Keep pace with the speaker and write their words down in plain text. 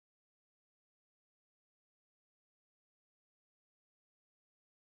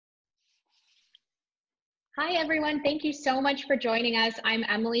Hi, everyone. Thank you so much for joining us. I'm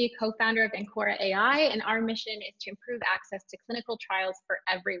Emily, co-founder of Ancora.ai, and our mission is to improve access to clinical trials for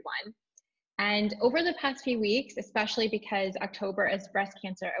everyone. And over the past few weeks, especially because October is Breast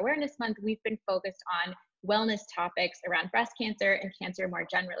Cancer Awareness Month, we've been focused on wellness topics around breast cancer and cancer more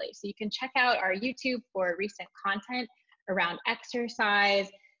generally. So you can check out our YouTube for recent content around exercise,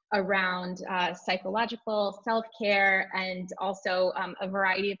 around psychological self-care, and also a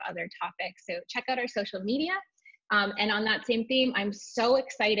variety of other topics. So check out our social media. And on that same theme, I'm so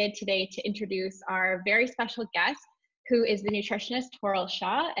excited today to introduce our very special guest, who is the nutritionist Toral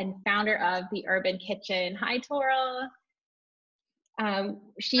Shah and founder of the Urban Kitchen. Hi, Toral.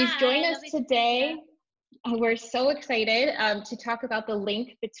 She's joined us today. We're so excited to talk about the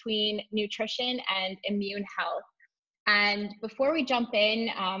link between nutrition and immune health. And before we jump in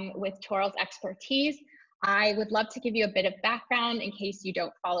with Toral's expertise, I would love to give you a bit of background in case you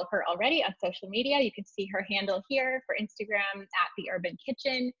don't follow her already on social media. You can see her handle here for Instagram at The Urban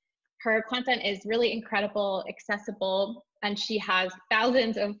Kitchen. Her content is really incredible, accessible, and she has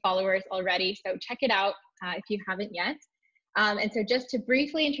thousands of followers already. So check it out if you haven't yet. And so just to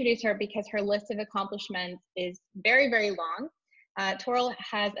briefly introduce her, because her list of accomplishments is very, very long. Toral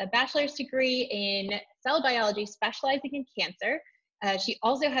has a bachelor's degree in cell biology, specializing in cancer. She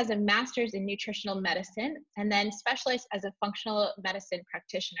also has a master's in nutritional medicine and then specialized as a functional medicine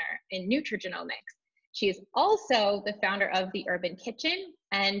practitioner in nutrigenomics. She is also the founder of the Urban Kitchen,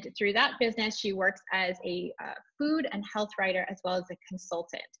 and through that business, she works as a food and health writer as well as a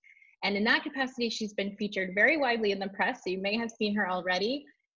consultant. And in that capacity, she's been featured very widely in the press, so you may have seen her already.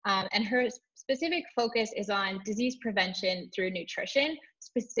 And her specific focus is on disease prevention through nutrition,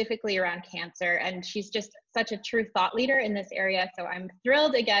 specifically around cancer. And she's just such a true thought leader in this area. So I'm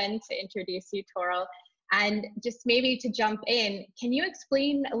thrilled again to introduce you, Toral. And just maybe to jump in, can you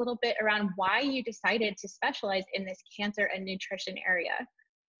explain a little bit around why you decided to specialize in this cancer and nutrition area?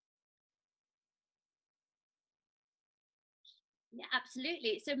 Yeah,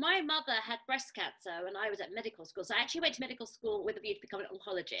 absolutely. So my mother had breast cancer when I was at medical school. So I actually went to medical school with a view to become an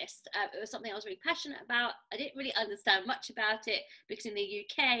oncologist. It was something I was really passionate about. I didn't really understand much about it because in the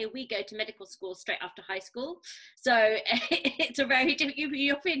UK, we go to medical school straight after high school. So it's a very different,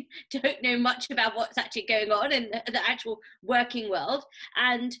 you often don't know much about what's actually going on in the actual working world.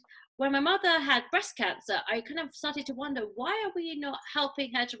 And when my mother had breast cancer, I kind of started to wonder, why are we not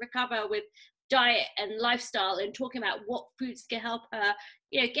helping her to recover with diet and lifestyle and talking about what foods can help her,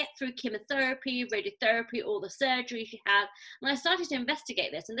 get through chemotherapy, radiotherapy, all the surgery she had. And I started to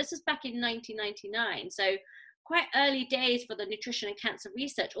investigate this, and this was back in 1999. So quite early days for the nutrition and cancer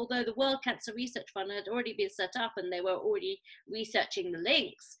research, although the World Cancer Research Fund had already been set up and they were already researching the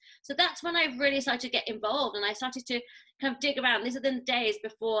links. So that's when I really started to get involved, and I started to kind of dig around. These are the days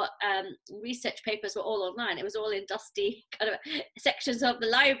before research papers were all online. It was all in dusty kind of sections of the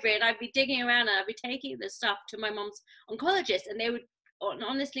library, and I'd be digging around and I'd be taking this stuff to my mom's oncologist, and they would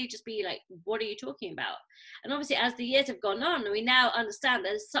honestly just be like, what are you talking about? And obviously as the years have gone on, we now understand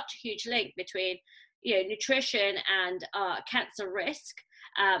there's such a huge link between nutrition and cancer risk,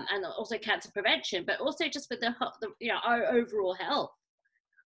 and also cancer prevention, but also just with our overall health.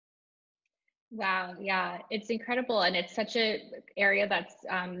 Wow, yeah, it's incredible. And it's such a area that's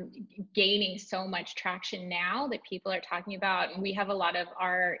gaining so much traction now that people are talking about. And we have a lot of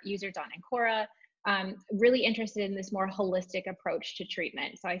our users on Ancora really interested in this more holistic approach to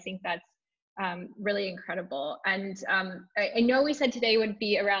treatment. So I think that's really incredible. And I know we said today would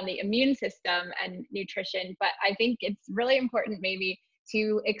be around the immune system and nutrition, but I think it's really important maybe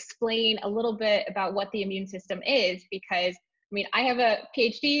to explain a little bit about what the immune system is, because I mean, I have a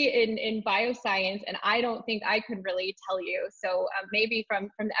PhD in bioscience, and I don't think I could really tell you. So maybe from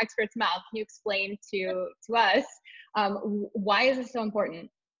the expert's mouth, can you explain to us why is this so important?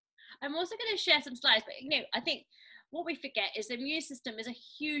 I'm also going to share some slides, but I think what we forget is the immune system is a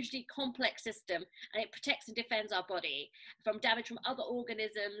hugely complex system, and it protects and defends our body from damage from other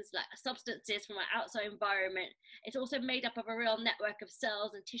organisms, like substances from our outside environment. It's also made up of a real network of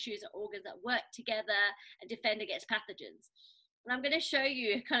cells and tissues and organs that work together and defend against pathogens. And I'm going to show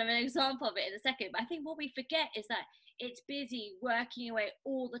you kind of an example of it in a second. But I think what we forget is that it's busy working away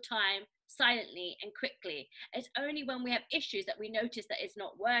all the time, silently and quickly. It's only when we have issues that we notice that it's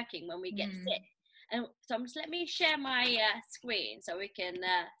not working, when we get sick. And so let me share my screen so we can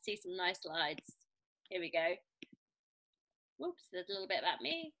see some nice slides. Here we go. Whoops, there's a little bit about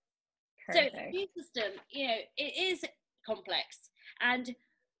me. Perfect. So the immune system, it is complex. And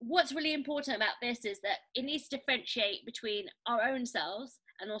what's really important about this is that it needs to differentiate between our own cells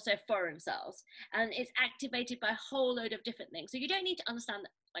and also foreign cells, and it's activated by a whole load of different things. So you don't need to understand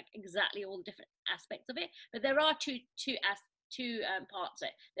like exactly all the different aspects of it, but there are two parts of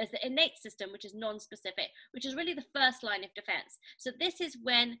it. There's the innate system, which is non-specific, which is really the first line of defense. So this is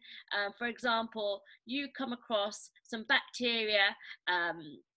when, for example, you come across some bacteria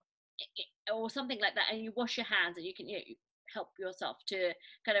or something like that, and you wash your hands, and you can, you know, help yourself to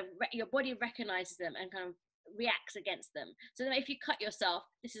kind of your body recognizes them and kind of reacts against them. So then if you cut yourself,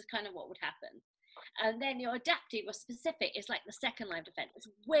 this is kind of what would happen. And then your adaptive or specific is like the second line of defense. It's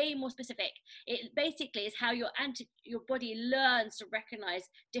way more specific. It basically is how your body learns to recognize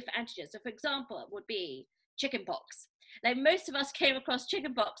different antigens. So for example, it would be chickenpox. Like most of us came across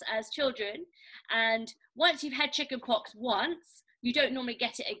chickenpox as children, and once you've had chickenpox once, you don't normally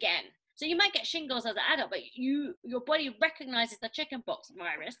get it again. So you might get shingles as an adult, but your body recognizes the chickenpox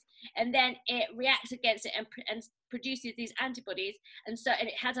virus, and then it reacts against it and produces these antibodies, and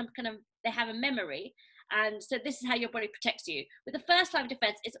it has a kind of, they have a memory, and so this is how your body protects you. With the first line of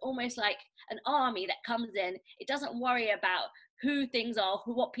defense, it's almost like an army that comes in. It doesn't worry about who things are,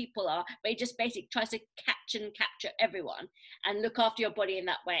 what people are, but it just basically tries to catch and capture everyone and look after your body in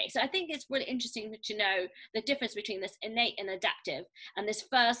that way. So I think it's really interesting to know the difference between this innate and adaptive and this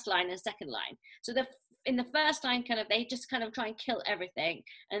first line and second line. So in the first line, kind of, they just kind of try and kill everything,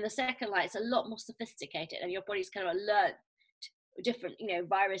 and the second line, it's a lot more sophisticated, and your body's kind of learned different, you know,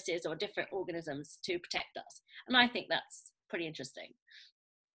 viruses or different organisms to protect us. And I think that's pretty interesting.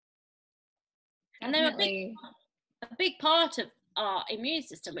 Definitely. And then a big part of our immune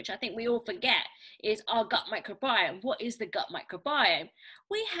system, which I think we all forget, is our gut microbiome. What is the gut microbiome?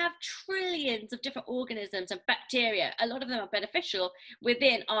 We have trillions of different organisms and bacteria. A lot of them are beneficial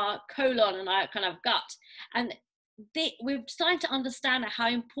within our colon and our kind of gut. And we're starting to understand how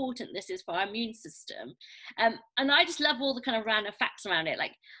important this is for our immune system. And I just love all the kind of random facts around it,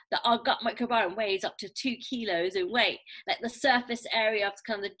 like that our gut microbiome weighs up to 2 kilos in weight. Like the surface area of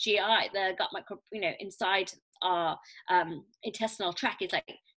kind of the GI, the gut inside our intestinal tract is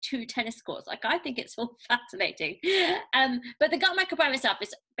like 2 tennis courts. Like, I think it's all fascinating. But the gut microbiome itself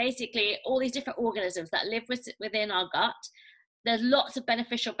is basically all these different organisms that live within our gut. There's lots of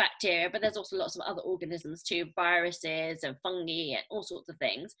beneficial bacteria, but there's also lots of other organisms too, viruses and fungi and all sorts of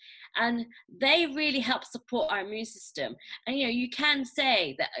things. And they really help support our immune system. And, you know, you can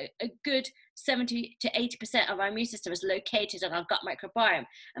say that a good 70 to 80% of our immune system is located in our gut microbiome.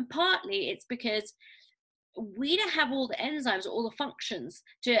 And partly it's because we don't have all the enzymes or all the functions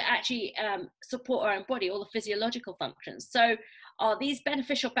to actually support our own body, all the physiological functions. So these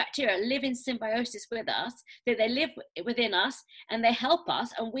beneficial bacteria live in symbiosis with us, so they live within us and they help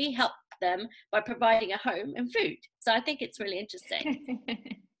us, and we help them by providing a home and food. So I think it's really interesting.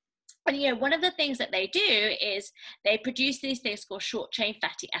 And, you know, one of the things that they do is they produce these things called short chain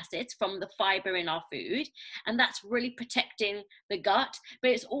fatty acids from the fiber in our food. And that's really protecting the gut. But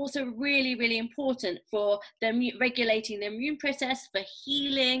it's also really, really important for regulating the immune process, for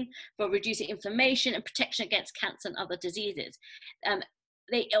healing, for reducing inflammation and protection against cancer and other diseases.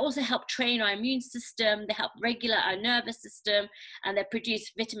 They also help train our immune system, they help regulate our nervous system, and they produce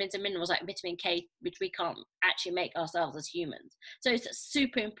vitamins and minerals like vitamin K, which we can't actually make ourselves as humans. So it's a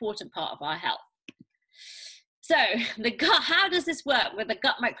super important part of our health. So the gut, how does this work with the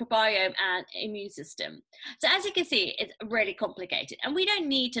gut microbiome and immune system? So as you can see, it's really complicated, and we don't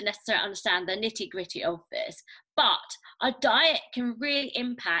need to necessarily understand the nitty-gritty of this, but our diet can really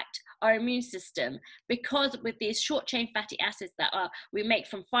impact our immune system, because with these short chain fatty acids that we make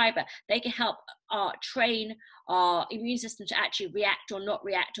from fiber, they can help train our immune system to actually react or not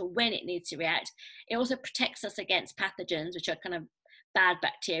react, or when it needs to react. It also protects us against pathogens, which are kind of bad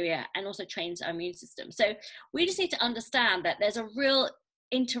bacteria, and also trains our immune system. So we just need to understand that there's a real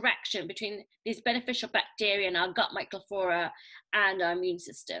interaction between these beneficial bacteria and our gut microflora and our immune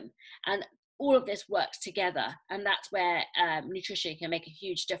system. And all of this works together, and that's where nutrition can make a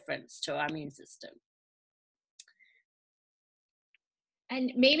huge difference to our immune system.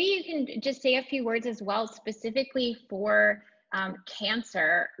 And maybe you can just say a few words as well, specifically for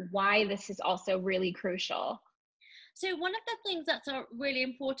cancer, why this is also really crucial. So one of the things that's really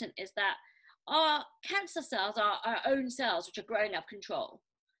important is that our cancer cells are our own cells, which are growing out of control.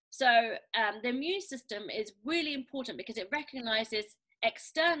 So the immune system is really important because it recognizes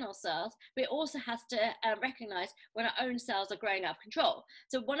external cells, but it also has to recognize when our own cells are growing out of control.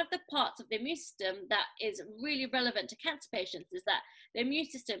 So one of the parts of the immune system that is really relevant to cancer patients is that the immune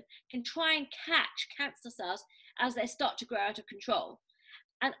system can try and catch cancer cells as they start to grow out of control.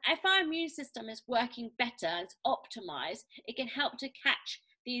 And if our immune system is working better and it's optimized, it can help to catch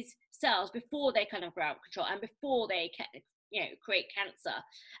these cells before they kind of grow out of control and before they create cancer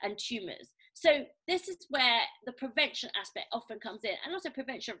and tumors. So this is where the prevention aspect often comes in, and also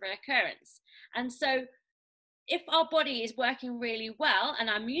prevention of recurrence. And so if our body is working really well and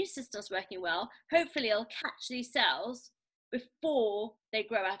our immune system is working well, hopefully it'll catch these cells before they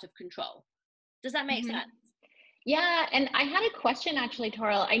grow out of control. Does that make sense? Yeah, and I had a question actually,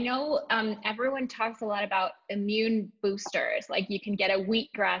 Toral. I know everyone talks a lot about immune boosters, like you can get a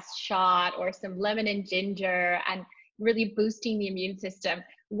wheatgrass shot or some lemon and ginger and really boosting the immune system.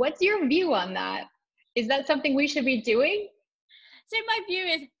 What's your view on that? Is that something we should be doing? So my view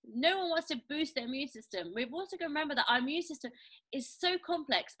is no one wants to boost the immune system. We've also got to remember that our immune system is so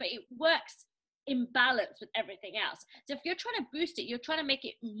complex, but it works in balance with everything else. So if you're trying to boost it, you're trying to make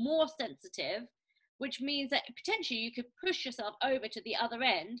it more sensitive, which means that potentially you could push yourself over to the other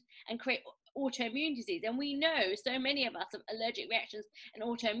end and create autoimmune disease. And we know so many of us have allergic reactions and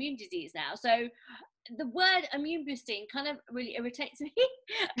autoimmune disease now. So the word immune boosting kind of really irritates me.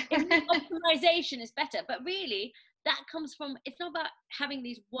 Optimization is better, but really that comes from, it's not about having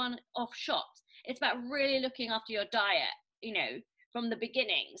these one-off shots. It's about really looking after your diet, from the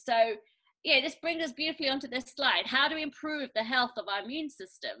beginning. So this brings us beautifully onto this slide. How do we improve the health of our immune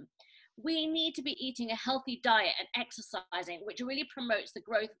system? We need to be eating a healthy diet and exercising, which really promotes the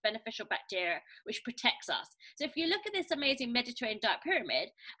growth of beneficial bacteria, which protects us. So if you look at this amazing Mediterranean diet pyramid,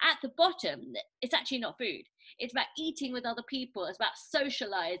 at the bottom, it's actually not food. It's about eating with other people. It's about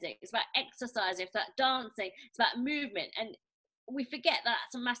socializing. It's about exercising. It's about dancing. It's about movement. And we forget that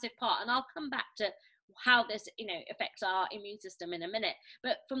that's a massive part. And I'll come back to how this, affects our immune system in a minute.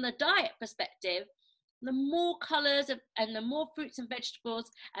 But from the diet perspective, the more colors and the more fruits and vegetables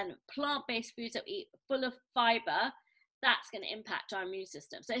and plant-based foods that we eat full of fiber, that's going to impact our immune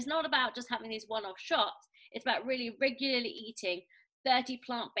system. So it's not about just having these one-off shots. It's about really regularly eating 30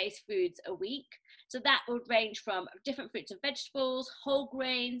 plant-based foods a week. So that would range from different fruits and vegetables, whole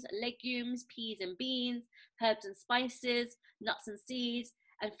grains, legumes, peas and beans, herbs and spices, nuts and seeds,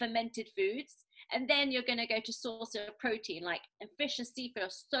 and fermented foods. And then you're going to go to sources of protein, like fish and seafood are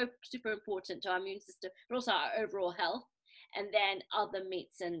so super important to our immune system, but also our overall health. And then other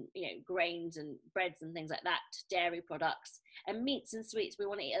meats and grains and breads and things like that, dairy products, and meats and sweets. We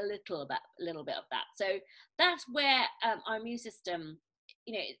want to eat a little bit of that. So that's where our immune system,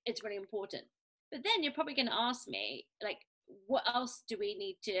 it's really important. But then you're probably going to ask me, like, what else do we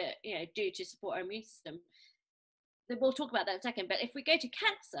need to do to support our immune system? We'll talk about that in a second. But if we go to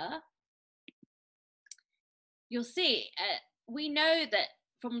cancer, you'll see, we know that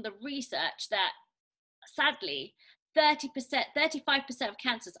from the research that sadly, 35% of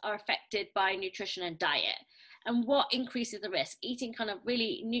cancers are affected by nutrition and diet. And what increases the risk? Eating kind of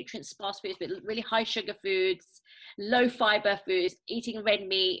really nutrient-sparse foods, with really high sugar foods, low fiber foods, eating red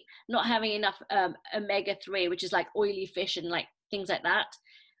meat, not having enough omega-3, which is like oily fish and like things like that.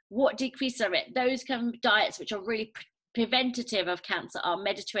 What decreases it? Those kind of diets which are really preventative of cancer are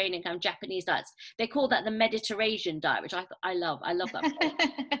Mediterranean, kind of Japanese diets. They call that the Mediterranean diet, which I love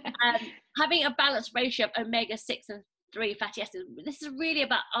that. Having a balanced ratio of omega-6 and 3 fatty acids. This is really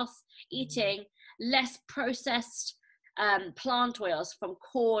about us eating less processed plant oils from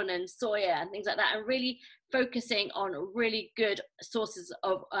corn and soya and things like that, and really focusing on really good sources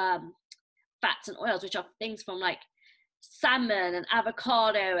of fats and oils, which are things from like salmon and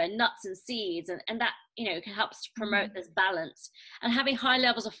avocado and nuts and seeds, and that helps to promote this balance. And having high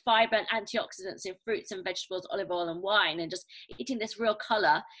levels of fiber and antioxidants in fruits and vegetables, olive oil and wine, and just eating this real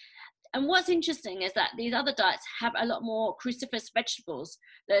color. And what's interesting is that these other diets have a lot more cruciferous vegetables,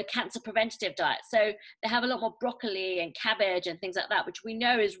 the cancer preventative diet. So they have a lot more broccoli and cabbage and things like that, which we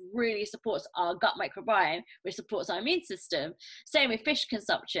know really supports our gut microbiome, which supports our immune system. Same with fish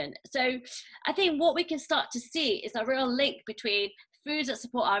consumption. So I think what we can start to see is a real link between foods that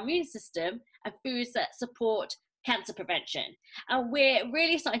support our immune system and foods that support cancer prevention. And we're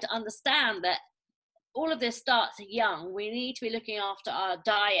really starting to understand that all of this starts young. We need to be looking after our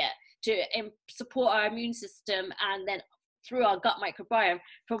diet to support our immune system, and then through our gut microbiome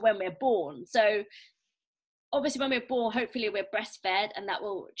from when we're born. So obviously when we're born, hopefully we're breastfed, and that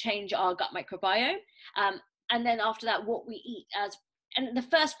will change our gut microbiome. And then after that, what we eat and the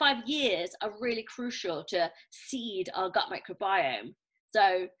first 5 years are really crucial to seed our gut microbiome.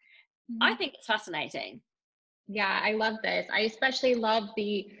 So I think it's fascinating. Yeah, I love this. I especially love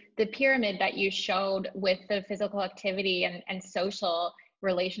the pyramid that you showed with the physical activity and social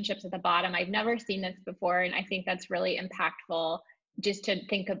relationships at the bottom. I've never seen this before, and I think that's really impactful, just to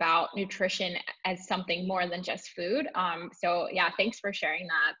think about nutrition as something more than just food. So yeah, thanks for sharing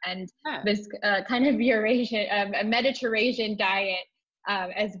that. And this kind of Eurasian, Mediterranean diet,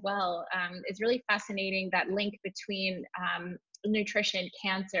 as well. It's really fascinating, that link between nutrition,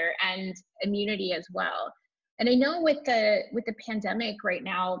 cancer, and immunity as well. And I know with the pandemic right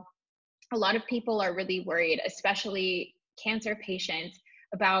now, a lot of people are really worried, especially cancer patients,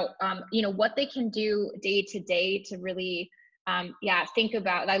 about what they can do day to day to really think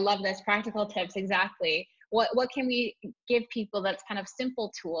about. I love this, practical tips. Exactly. What can we give people that's kind of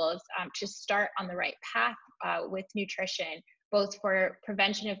simple tools to start on the right path with nutrition, both for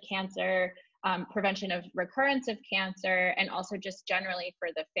prevention of cancer, prevention of recurrence of cancer, and also just generally for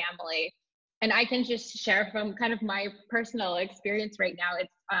the family. And I can just share from kind of my personal experience right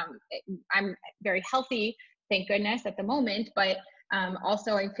now. I'm very healthy, thank goodness, at the moment, but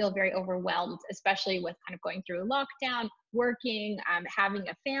also I feel very overwhelmed, especially with kind of going through lockdown, working, having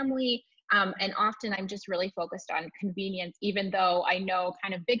a family. And often I'm just really focused on convenience, even though I know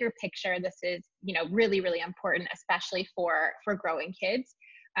kind of bigger picture, this is, really, really important, especially for growing kids.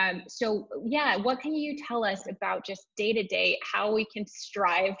 So yeah, what can you tell us about just day to day, how we can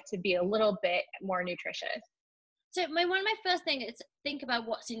strive to be a little bit more nutritious? So one of my first things is think about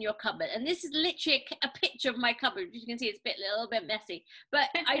what's in your cupboard. And this is literally a picture of my cupboard. As you can see, it's a little bit messy. But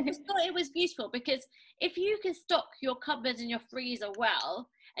I just thought it was useful, because if you can stock your cupboards and your freezer well,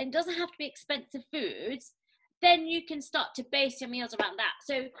 and it doesn't have to be expensive foods, then you can start to base your meals around that.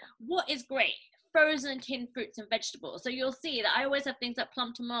 So what is great? Frozen and tinned fruits and vegetables. So you'll see that I always have things like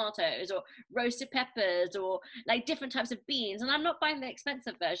plum tomatoes or roasted peppers or like different types of beans. And I'm not buying the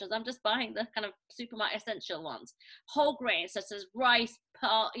expensive versions. I'm just buying the kind of supermarket essential ones. Whole grains such as rice,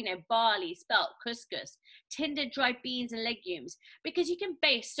 barley, spelt, couscous, tinned dried beans and legumes, because you can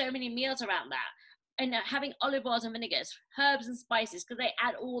base so many meals around that. And having olive oils and vinegars, herbs and spices, because they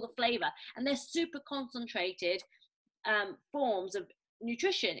add all the flavor, and they're super concentrated forms of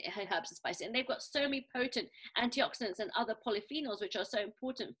nutrition, herbs and spices, and they've got so many potent antioxidants and other polyphenols which are so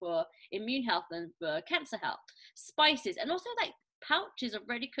important for immune health and for cancer health. Spices, and also like pouches of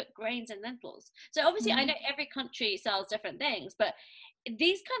ready cooked grains and lentils. So obviously I know every country sells different things, but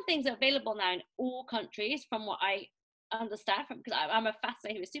these kind of things are available now in all countries, from what I understand, from, because I'm a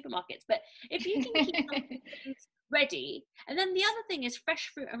fascinated with supermarkets. But if you can keep things ready, and then the other thing is fresh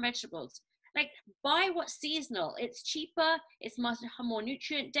fruit and vegetables. Like, buy what's seasonal. It's cheaper, it's much more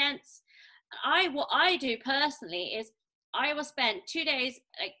nutrient dense. What I do personally is I will spend 2 days,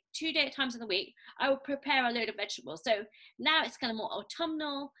 like 2 times in the week, I will prepare a load of vegetables. So now it's kind of more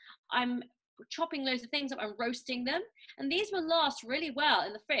autumnal. I'm chopping loads of things up and roasting them, and these will last really well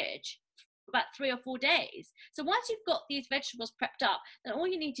in the fridge about 3 or 4 days. So once you've got these vegetables prepped up, then all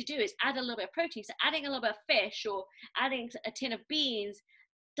you need to do is add a little bit of protein. So adding a little bit of fish or adding a tin of beans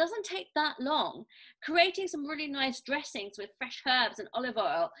doesn't take that long. Creating some really nice dressings with fresh herbs and olive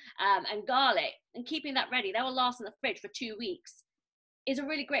oil and garlic, and keeping that ready, that will last in the fridge for 2 weeks, is a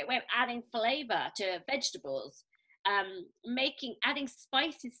really great way of adding flavor to vegetables. Adding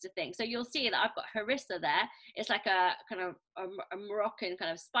spices to things. So you'll see that I've got harissa there. It's like a kind of a Moroccan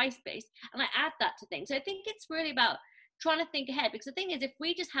kind of spice base, and I add that to things. So I think it's really about trying to think ahead, because the thing is, if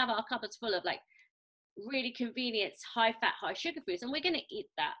we just have our cupboards full of like really convenient high fat, high sugar foods, and we're going to eat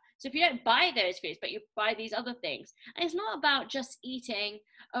that. So if you don't buy those foods, but you buy these other things, and it's not about just eating,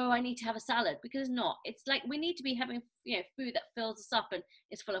 oh, I need to have a salad, because it's not. It's like we need to be having food that fills us up and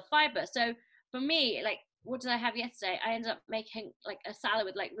is full of fiber. So for me, like, what did I have yesterday? I ended up making like a salad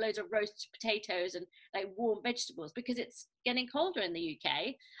with like loads of roast potatoes and like warm vegetables, because it's getting colder in the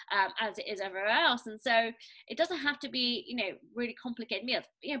UK as it is everywhere else. And so it doesn't have to be, really complicated meals.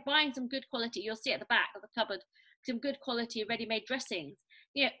 Buying some good quality, you'll see at the back of the cupboard, some good quality ready-made dressings.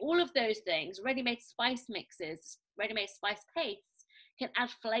 All of those things, ready-made spice mixes, ready-made spice pastes, can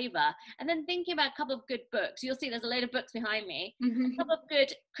add flavor. And then thinking about a couple of good books, you'll see there's a load of books behind me, a couple of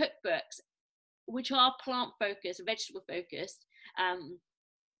good cookbooks, which are plant focused, vegetable focused.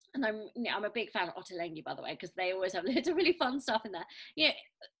 And I'm a big fan of Ottolenghi, by the way, because they always have loads of really fun stuff in there.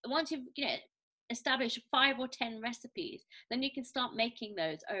 Once you've established 5 or 10 recipes, then you can start making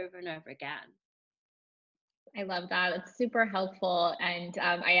those over and over again. I love that. It's super helpful. And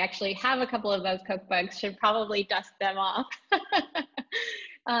I actually have a couple of those cookbooks, should probably dust them off.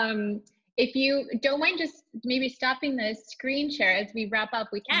 If you don't mind just maybe stopping the screen share as we wrap up,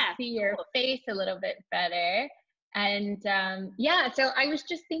 we can see your face a little bit better. And so I was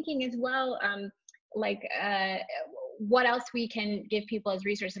just thinking as well, what else we can give people as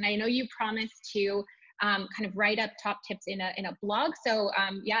resources. And I know you promised to kind of write up top tips in a blog. So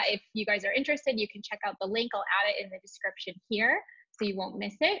if you guys are interested, you can check out the link. I'll add it in the description here so you won't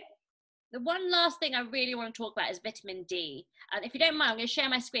miss it. The one last thing I really want to talk about is vitamin D. And if you don't mind, I'm going to share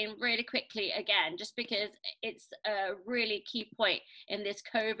my screen really quickly again, just because it's a really key point in this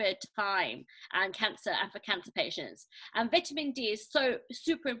COVID time and cancer and for cancer patients. And vitamin D is so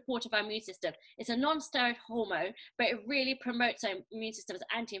super important for our immune system. It's a non-steroid hormone, but it really promotes our immune system as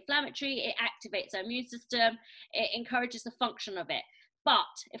anti-inflammatory. It activates our immune system. It encourages the function of it. But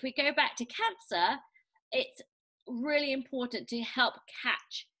if we go back to cancer, it's really important to help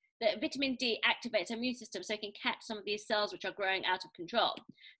catch that vitamin D activates our immune system so it can catch some of these cells which are growing out of control.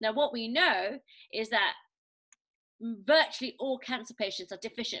 Now, what we know is that virtually all cancer patients are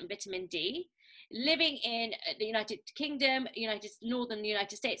deficient in vitamin D. Living in the United Kingdom, Northern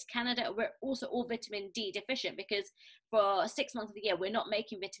United States, Canada, we're also all vitamin D deficient because for 6 months of the year, we're not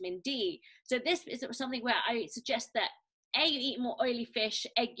making vitamin D. So this is something where I suggest that you eat more oily fish,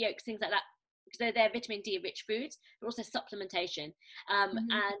 egg yolks, things like that, because they're vitamin D rich foods, but also supplementation. And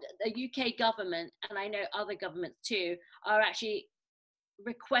the UK government, and I know other governments too, are actually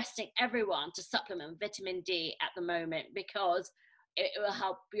requesting everyone to supplement vitamin D at the moment, because it will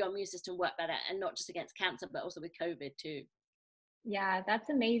help your immune system work better, and not just against cancer, but also with COVID too. Yeah, that's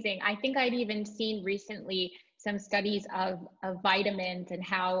amazing. I think I'd even seen recently some studies of vitamins and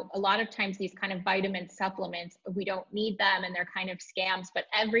how a lot of times these kind of vitamin supplements, we don't need them and they're kind of scams, but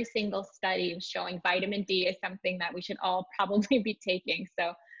every single study is showing vitamin D is something that we should all probably be taking.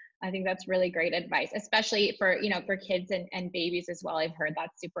 So I think that's really great advice, especially for, for kids and babies as well. I've heard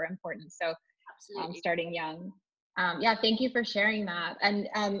that's super important. So starting young. Yeah, thank you for sharing that. And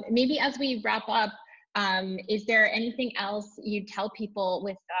maybe as we wrap up, is there anything else you'd tell people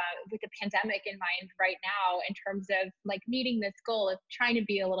with the pandemic in mind right now in terms of like meeting this goal of trying to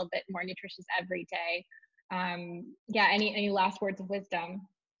be a little bit more nutritious every day? Yeah, any last words of wisdom?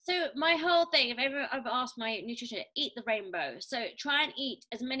 So my whole thing, if ever I've asked my nutritionist, eat the rainbow. So try and eat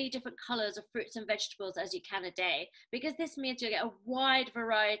as many different colors of fruits and vegetables as you can a day, because this means you get a wide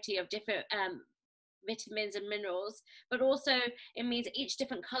variety of different vitamins and minerals, but also it means each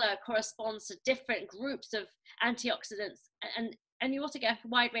different color corresponds to different groups of antioxidants, and you also get a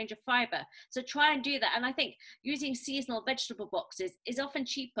wide range of fiber. So try and do that. And I think using seasonal vegetable boxes is often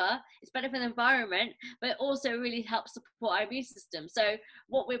cheaper, it's better for the environment, but it also really helps support our immune system. So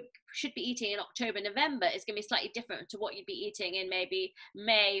what we should be eating in October, November is going to be slightly different to what you'd be eating in maybe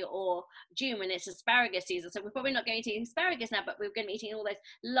May or June when it's asparagus season. So we're probably not going to be eating asparagus now, but we're going to be eating all those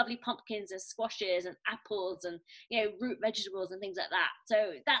lovely pumpkins and squashes and apples and root vegetables and things like that.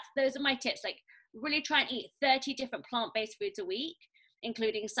 So those are my tips. Like, really try and eat 30 different plant-based foods a week,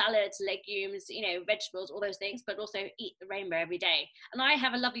 including salads, legumes, vegetables, all those things, but also eat the rainbow every day. And I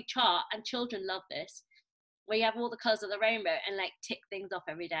have a lovely chart, and children love this, where you have all the colors of the rainbow and like tick things off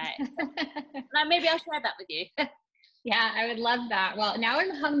every day. Now maybe I'll share that with you. Yeah, I would love that. Well, now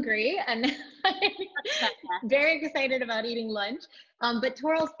I'm hungry and I'm very excited about eating lunch. But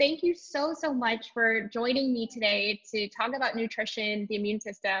Toral, thank you so much for joining me today to talk about nutrition, the immune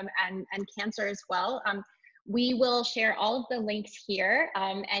system, and cancer as well. We will share all of the links here,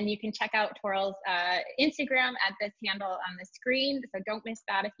 and you can check out Toral's Instagram at this handle on the screen. So don't miss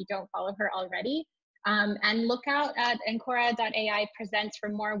that if you don't follow her already. And look out at Ancora.ai presents for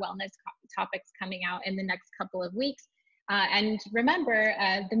more wellness topics coming out in the next couple of weeks. And remember,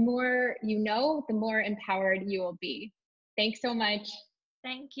 the more you know, the more empowered you will be. Thanks so much.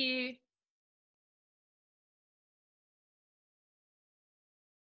 Thank you.